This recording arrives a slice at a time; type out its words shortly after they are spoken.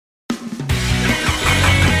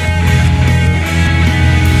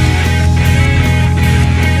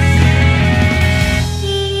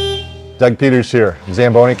Doug Peters here,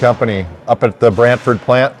 Zamboni Company, up at the Brantford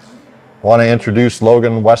plant. I want to introduce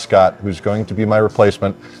Logan Wescott, who's going to be my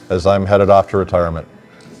replacement as I'm headed off to retirement.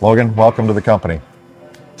 Logan, welcome to the company.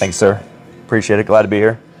 Thanks, sir. Appreciate it. Glad to be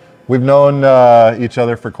here. We've known each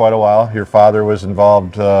other for quite a while. Your father was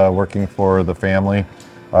involved working for the family,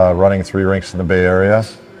 running 3 rinks in the Bay Area.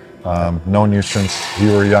 Known you since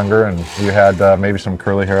you were younger, and you had maybe some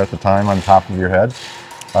curly hair at the time on top of your head.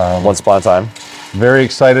 Once upon a time. Very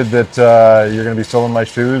excited that you're going to be filling my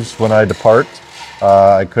shoes when I depart.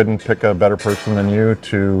 I couldn't pick a better person than you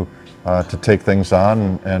to take things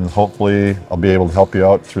on, and hopefully I'll be able to help you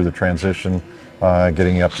out through the transition,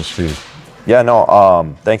 getting you up to speed. Yeah,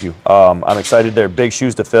 no, thank you. I'm excited. They're big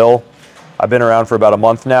shoes to fill. I've been around for about a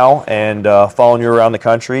month now, and following you around the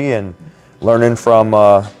country and learning from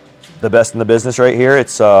the best in the business right here.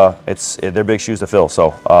 They're big shoes to fill.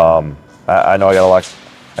 So I know I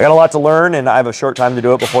got a lot to learn, and I have a short time to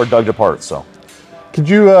do it before Doug departs. So, could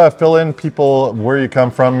you fill in people where you come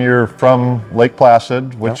from? You're from Lake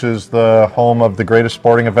Placid, which is the home of the greatest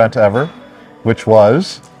sporting event ever, which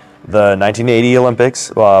was the 1980 Olympics,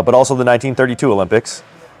 but also the 1932 Olympics,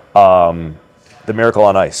 the Miracle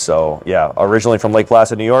on Ice. So, yeah, originally from Lake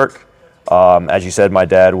Placid, New York. As you said, my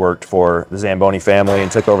dad worked for the Zamboni family and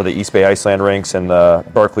took over the East Bay Iceland rinks in the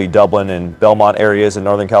Berkeley, Dublin, and Belmont areas in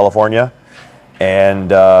Northern California.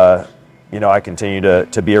 And, I continue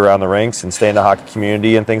to be around the rinks and stay in the hockey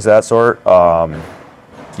community and things of that sort.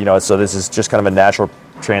 So this is just kind of a natural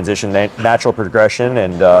transition, natural progression.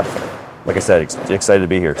 And like I said, excited to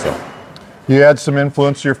be here. So, you had some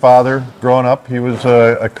influence, your father, growing up. He was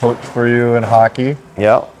a coach for you in hockey.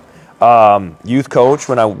 Yeah. Youth coach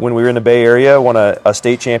when we were in the Bay Area, won a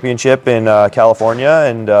state championship in California,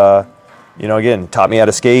 and again, taught me how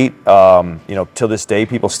to skate. Till this day,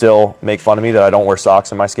 people still make fun of me that I don't wear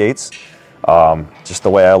socks in my skates. Just the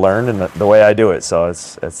way I learned and the way I do it. So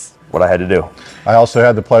it's what I had to do. I also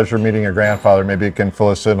had the pleasure of meeting your grandfather. Maybe you can fill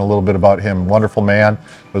us in a little bit about him. Wonderful man.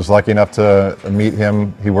 Was lucky enough to meet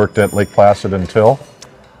him. He worked at Lake Placid until?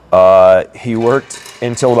 He worked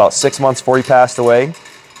until about 6 months before he passed away.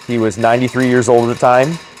 He was 93 years old at the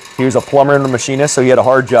time. He was a plumber and a machinist, so he had a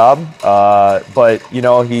hard job. But he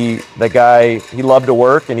loved to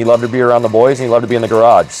work, and he loved to be around the boys, and he loved to be in the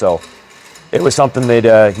garage. So it was something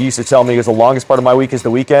that he used to tell me was the longest part of my week is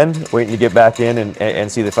the weekend, waiting to get back in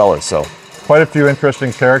and see the fellas. So quite a few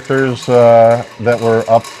interesting characters that were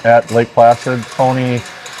up at Lake Placid. Tony,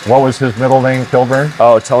 what was his middle name? Kilburn?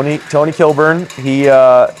 Oh, Tony Kilburn. He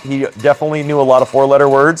definitely knew a lot of 4-letter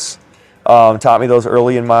words. Taught me those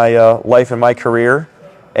early in my life and my career.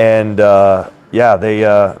 And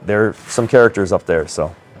they're some characters up there.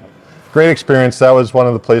 So great experience. That was one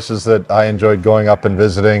of the places that I enjoyed going up and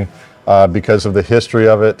visiting because of the history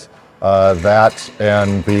of it. That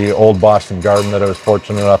and the old Boston Garden that I was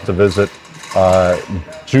fortunate enough to visit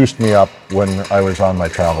juiced me up when I was on my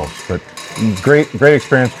travels. But great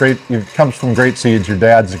experience. It comes from great seeds. Your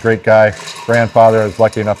dad's a great guy. Grandfather, I was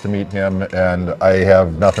lucky enough to meet him, and I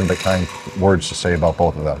have nothing but kind words to say about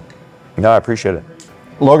both of them. No, I appreciate it.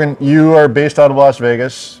 Logan, you are based out of Las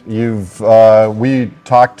Vegas. We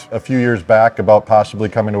talked a few years back about possibly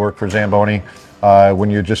coming to work for Zamboni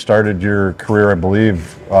when you just started your career, I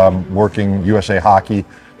believe, working USA Hockey,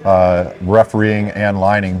 refereeing and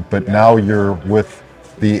lining. But now you're with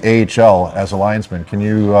the AHL as a linesman. Can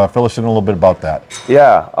you fill us in a little bit about that?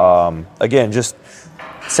 Yeah. Again, just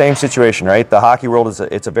same situation, right? The hockey world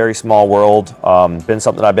it's a very small world. Been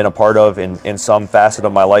something I've been a part of in some facet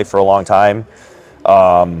of my life for a long time.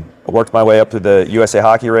 I worked my way up through the USA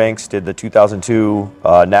Hockey ranks, did the 2002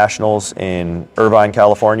 Nationals in Irvine,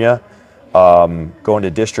 California, going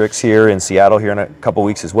to districts here in Seattle here in a couple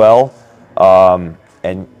weeks as well. I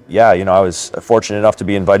was fortunate enough to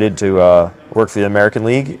be invited to work for the American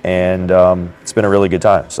League, and it's been a really good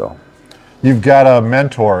time. So, you've got a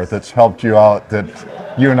mentor that's helped you out that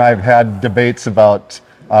you and I have had debates about.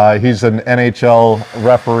 He's an NHL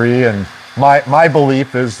referee, and my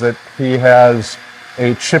belief is that he has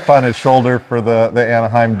a chip on his shoulder for the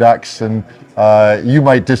Anaheim Ducks, and you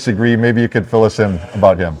might disagree. Maybe you could fill us in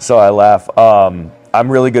about him. So I laugh. I'm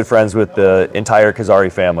really good friends with the entire Kazari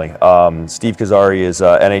family. Steve Kazari is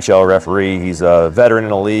an NHL referee. He's a veteran in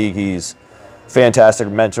the league. He's a fantastic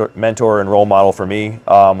mentor and role model for me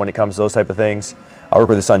when it comes to those type of things. I work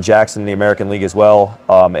with his son Jackson in the American League as well,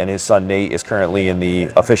 and his son Nate is currently in the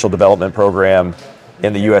official development program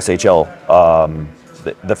in the USHL.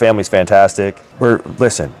 The family's fantastic.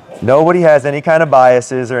 Listen, nobody has any kind of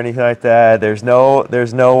biases or anything like that. There's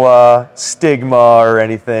no stigma or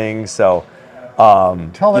anything. So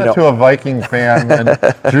Tell that to a Viking fan when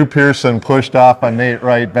Drew Pearson pushed off on Nate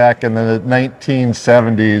Wright back in the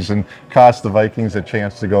 1970s and cost the Vikings a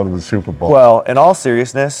chance to go to the Super Bowl. Well, in all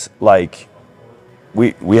seriousness, like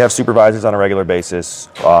we have supervisors on a regular basis.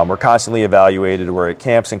 We're constantly evaluated. We're at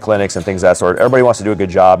camps and clinics and things of that sort. Everybody wants to do a good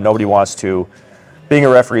job. Nobody wants to. Being a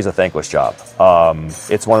referee is a thankless job.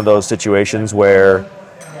 It's one of those situations where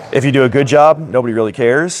if you do a good job, nobody really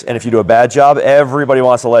cares. And if you do a bad job, everybody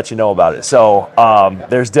wants to let you know about it. So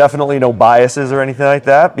there's definitely no biases or anything like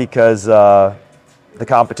that because the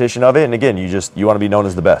competition of it. And again, you want to be known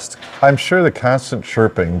as the best. I'm sure the constant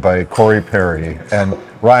chirping by Corey Perry and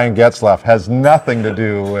Ryan Getzlaff has nothing to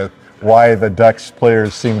do with why the Ducks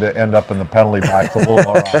players seem to end up in the penalty box a little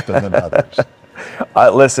more often than others.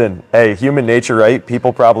 Listen, hey, human nature, right?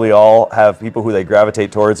 People probably all have people who they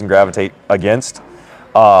gravitate towards and gravitate against.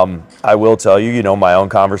 I will tell you, my own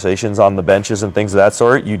conversations on the benches and things of that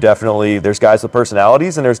sort, there's guys with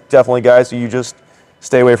personalities and there's definitely guys who you just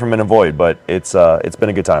stay away from and avoid, but it's been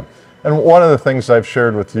a good time. And one of the things I've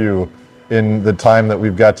shared with you in the time that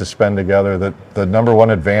we've got to spend together, that the number one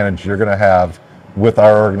advantage you're going to have with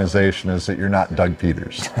our organization is that you're not Doug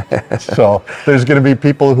Peters. So there's going to be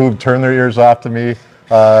people who've turned their ears off to me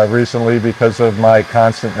recently because of my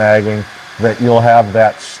constant nagging, that you'll have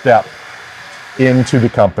that step into the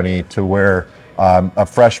company to where a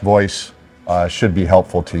fresh voice should be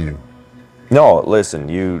helpful to you. No,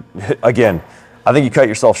 listen, again, I think you cut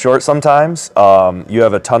yourself short sometimes. You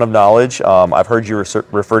have a ton of knowledge. I've heard you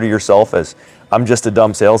refer to yourself as, I'm just a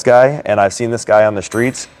dumb sales guy, and I've seen this guy on the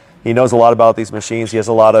streets. He knows a lot about these machines. He has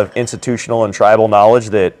a lot of institutional and tribal knowledge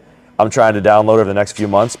that I'm trying to download over the next few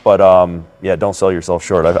months. But don't sell yourself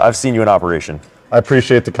short. I've seen you in operation. I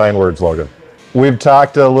appreciate the kind words, Logan. We've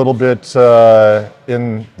talked a little bit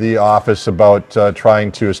in the office about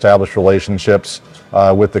trying to establish relationships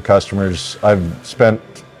with the customers. I've spent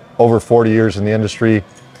over 40 years in the industry,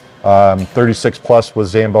 36 plus with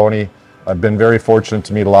Zamboni. I've been very fortunate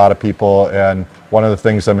to meet a lot of people, and one of the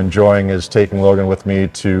things I'm enjoying is taking Logan with me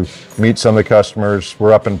to meet some of the customers.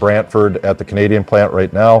 We're up in Brantford at the Canadian plant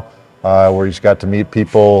right now, where he's got to meet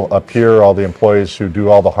people up here, all the employees who do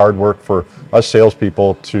all the hard work for us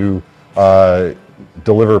salespeople to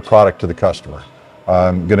deliver product to the customer.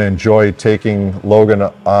 I'm going to enjoy taking Logan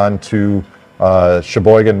on to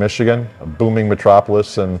Sheboygan, Michigan, a booming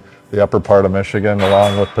metropolis in the upper part of Michigan,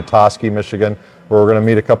 along with Petoskey, Michigan, where we're going to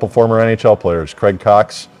meet a couple former NHL players, Craig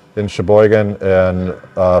Cox in Sheboygan and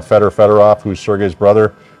Fedor Fedorov, who's Sergei's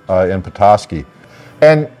brother, in Petoskey.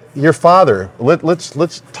 And your father,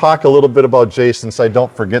 let's talk a little bit about Jay, since I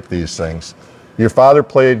don't forget these things. Your father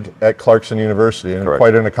played at Clarkson University and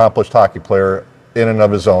quite an accomplished hockey player in and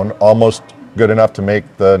of his own, almost good enough to make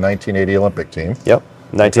the 1980 Olympic team. Yep.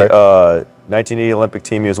 1980 Olympic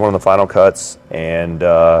team, he was one of the final cuts, and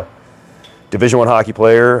Division I hockey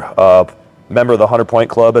player, member of the 100-point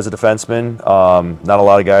club as a defenseman. Not a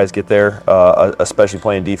lot of guys get there, especially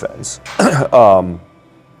playing defense.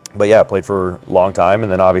 But yeah, played for a long time,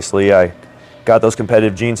 and then obviously I got those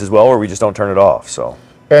competitive genes as well, where we just don't turn it off. So.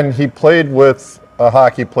 And he played with a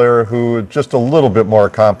hockey player who just a little bit more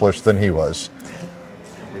accomplished than he was.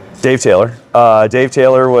 Dave Taylor. Dave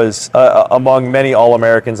Taylor was among many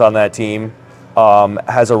All-Americans on that team.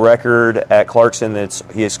 Has a record at Clarkson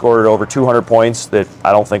he has scored over 200 points that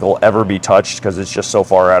I don't think will ever be touched because it's just so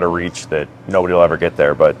far out of reach that nobody will ever get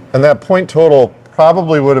there. And that point total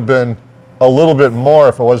probably would have been a little bit more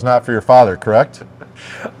if it was not for your father, correct?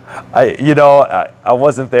 I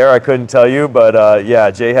wasn't there. I couldn't tell you, but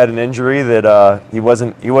Jay had an injury that he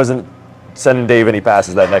wasn't sending Dave any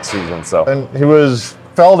passes that next season. So. And he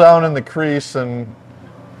fell down in the crease, and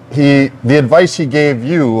the advice he gave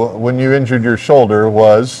you when you injured your shoulder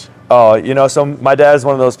was? So my dad's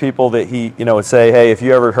one of those people that he, would say, hey, if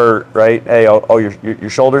you ever hurt, right? Hey, your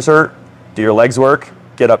shoulder's hurt. Do your legs work?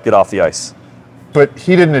 Get up, get off the ice. But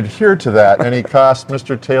he didn't adhere to that, and he cost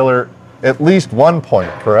Mr. Taylor at least 1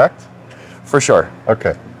 point, correct? For sure.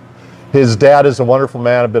 Okay. His dad is a wonderful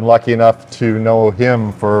man. I've been lucky enough to know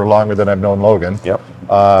him for longer than I've known Logan. Yep.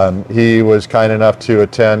 He was kind enough to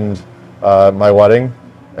attend my wedding,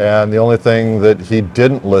 and the only thing that he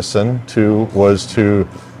didn't listen to was to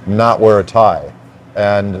not wear a tie.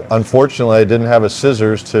 And unfortunately, I didn't have a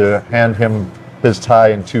scissors to hand him his tie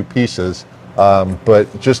in two pieces. But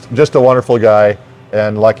just a wonderful guy,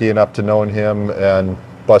 and lucky enough to know him and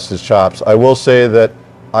bust his chops. I will say that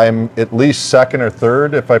I'm at least second or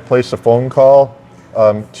third if I place a phone call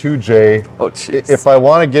to Jay. Oh, jeez. If I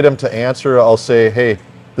want to get him to answer, I'll say, hey,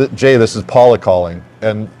 Jay, this is Paula calling,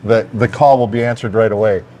 and the call will be answered right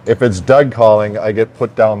away. If it's Doug calling, I get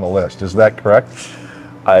put down the list. Is that correct?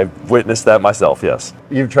 I've witnessed that myself, yes.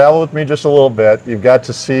 You've traveled with me just a little bit. You've got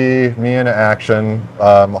to see me in action.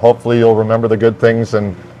 Hopefully you'll remember the good things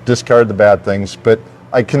and discard the bad things. But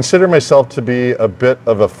I consider myself to be a bit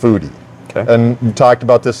of a foodie. Okay. And you talked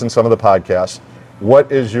about this in some of the podcasts.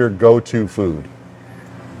 What is your go-to food?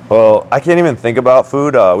 Well, I can't even think about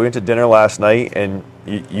food. We went to dinner last night, and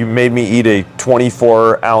you made me eat a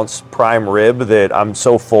 24-ounce prime rib that I'm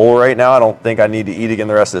so full right now, I don't think I need to eat again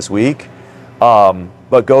the rest of this week.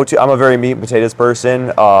 But I'm a very meat and potatoes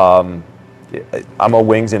person. I'm a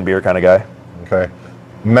wings and beer kind of guy. Okay.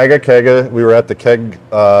 Mega Kega, we were at the Keg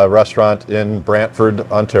restaurant in Brantford,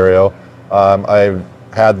 Ontario. I've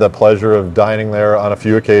had the pleasure of dining there on a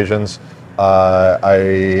few occasions.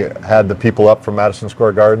 I had the people up from Madison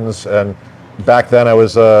Square Gardens, and back then I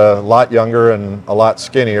was a lot younger and a lot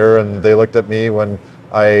skinnier, and they looked at me when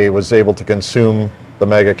I was able to consume the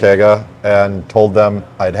Mega Kega and told them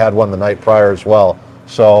I'd had one the night prior as well.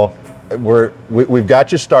 So we've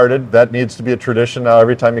got you started. That needs to be a tradition now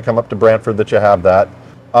every time you come up to Brantford that you have that.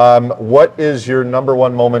 What is your number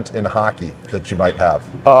one moment in hockey that you might have?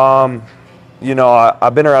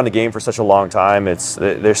 I've been around the game for such a long time.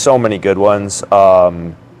 There's so many good ones.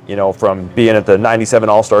 From being at the '97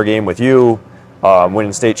 All-Star game with you,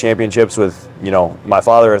 winning state championships with my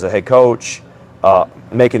father as a head coach,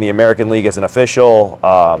 making the American League as an official.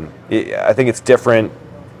 I think it's different,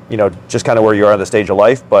 just kind of where you are on the stage of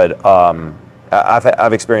life. But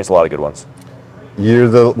I've experienced a lot of good ones.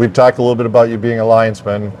 We've talked a little bit about you being a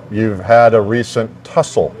linesman. You've had a recent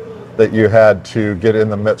tussle that you had to get in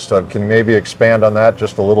the midst of. Can you maybe expand on that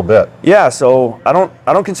just a little bit? Yeah, so I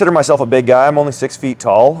don't consider myself a big guy. I'm only 6 feet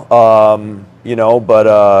tall, but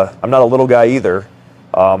I'm not a little guy either.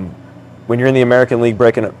 When you're in the American League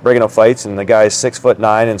breaking up fights and the guy's 6'9"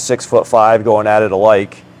 and 6'5" going at it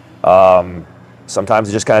alike, sometimes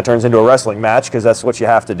it just kind of turns into a wrestling match because that's what you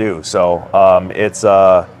have to do. So it's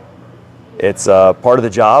part of the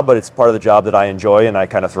job, but it's part of the job that I enjoy and I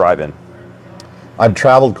kind of thrive in. I've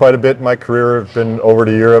traveled quite a bit in my career. I've been over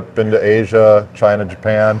to Europe, been to Asia, China,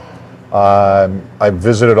 Japan. I've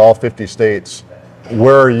visited all 50 states.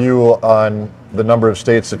 Where are you on the number of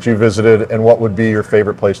states that you visited, and what would be your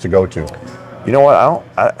favorite place to go to? You know what?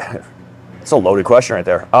 It's a loaded question right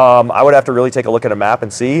there. I would have to really take a look at a map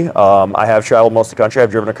and see. I have traveled most of the country.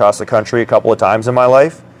 I've driven across the country a couple of times in my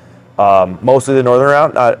life. Mostly the northern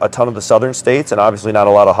route, not a ton of the southern states, and obviously not a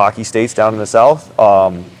lot of hockey states down in the south,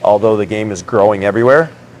 although the game is growing everywhere.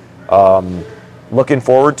 Looking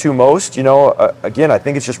forward to most, again, I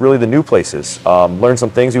think it's just really the new places. Learned some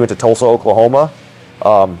things. We went to Tulsa, Oklahoma.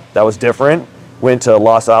 That was different. Went to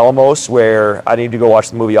Los Alamos, where I need to go watch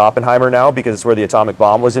the movie Oppenheimer now because it's where the atomic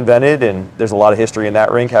bomb was invented, and there's a lot of history in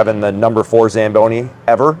that rink, having the number 4 Zamboni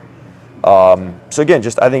ever. So again,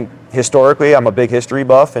 I think historically, I'm a big history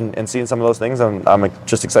buff, and seeing some of those things, I'm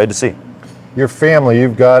just excited to see. Your family,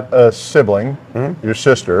 you've got a sibling, your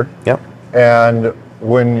sister. Yep. And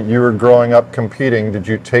when you were growing up competing, did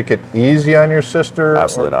you take it easy on your sister?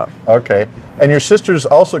 Absolutely not. Okay. And your sister's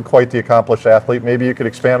also quite the accomplished athlete. Maybe you could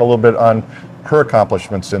expand a little bit on her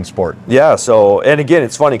accomplishments in sport. Yeah, and again,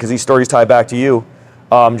 it's funny because these stories tie back to you.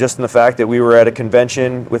 Just in the fact that we were at a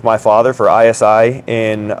convention with my father for ISI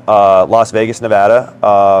in Las Vegas, Nevada,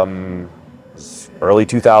 early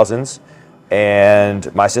 2000s,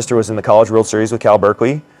 and my sister was in the College World Series with Cal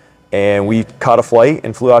Berkeley, and we caught a flight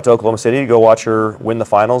and flew out to Oklahoma City to go watch her win the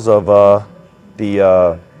finals of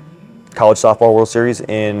the College Softball World Series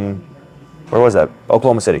in, where was that?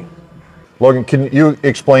 Oklahoma City. Logan, can you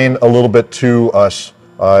explain a little bit to us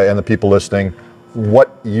and the people listening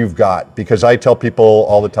what you've got? Because I tell people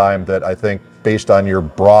all the time that I think based on your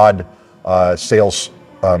broad sales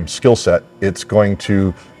skill set, it's going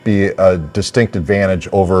to be a distinct advantage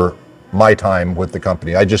over my time with the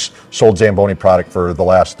company. I just sold Zamboni product for the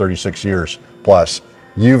last 36 years plus.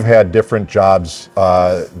 You've had different jobs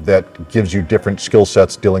that gives you different skill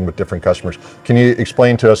sets dealing with different customers. Can you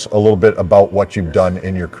explain to us a little bit about what you've done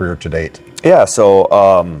in your career to date? Yeah,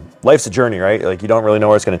 so life's a journey, right? Like, you don't really know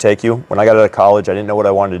where it's going to take you. When I got out of college, I didn't know what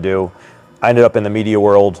I wanted to do. I ended up in the media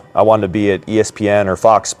world. I wanted to be at ESPN or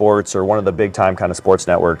Fox Sports or one of the big time kind of sports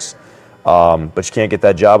networks. But you can't get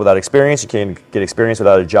that job without experience. You can't get experience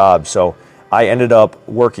without a job. So I ended up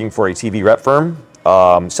working for a TV rep firm,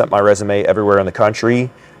 sent my resume everywhere in the country,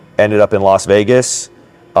 ended up in Las Vegas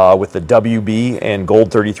with the WB and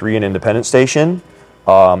Gold 33 and Independent station.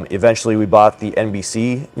 Eventually we bought the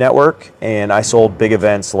NBC network, and I sold big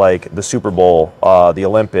events like the Super Bowl, the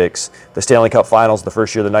Olympics, the Stanley Cup Finals, the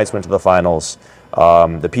first year the Knights went to the finals,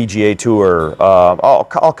 the PGA Tour,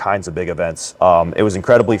 all kinds of big events. It was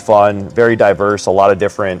incredibly fun, very diverse, a lot of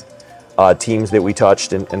different teams that we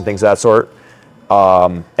touched and things of that sort.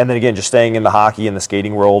 And then again, just staying in the hockey and the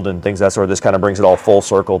skating world and things of that sort, this kind of brings it all full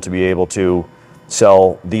circle to be able to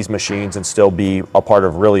sell these machines and still be a part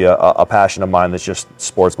of really a passion of mine that's just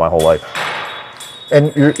sports my whole life.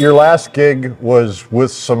 And your last gig was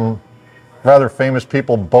with some rather famous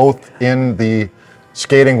people, both in the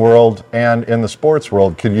skating world and in the sports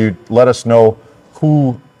world. Could you let us know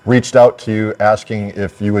who reached out to you asking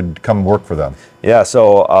if you would come work for them? Yeah,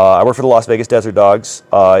 so I work for the Las Vegas Desert Dogs.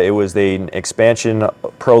 It was an expansion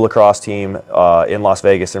pro lacrosse team in Las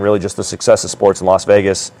Vegas, and really just the success of sports in Las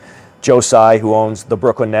Vegas. Joe Tsai, who owns the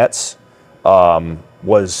Brooklyn Nets,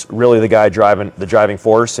 was really the guy driving the driving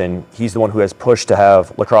force, and he's the one who has pushed to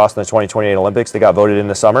have lacrosse in the 2028 Olympics. They got voted in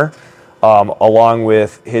the summer, along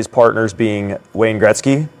with his partners being Wayne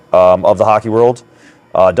Gretzky of the hockey world,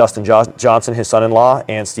 Dustin Johnson, his son-in-law,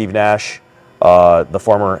 and Steve Nash, the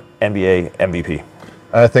former NBA MVP.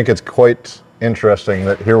 I think it's quite interesting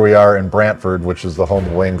that here we are in Brantford, which is the home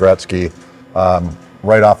of Wayne Gretzky,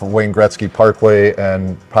 right off of Wayne Gretzky Parkway,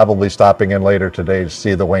 and probably stopping in later today to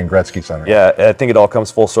see the Wayne Gretzky Center. Yeah, I think it all comes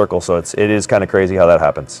full circle, so it is kind of crazy how that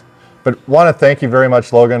happens. But want to thank you very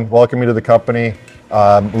much, Logan. Welcome you to the company.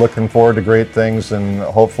 Looking forward to great things, and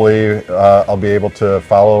hopefully I'll be able to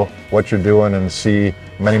follow what you're doing and see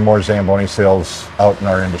many more Zamboni sales out in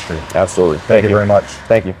our industry. Absolutely. Thank you very much.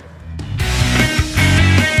 Thank you.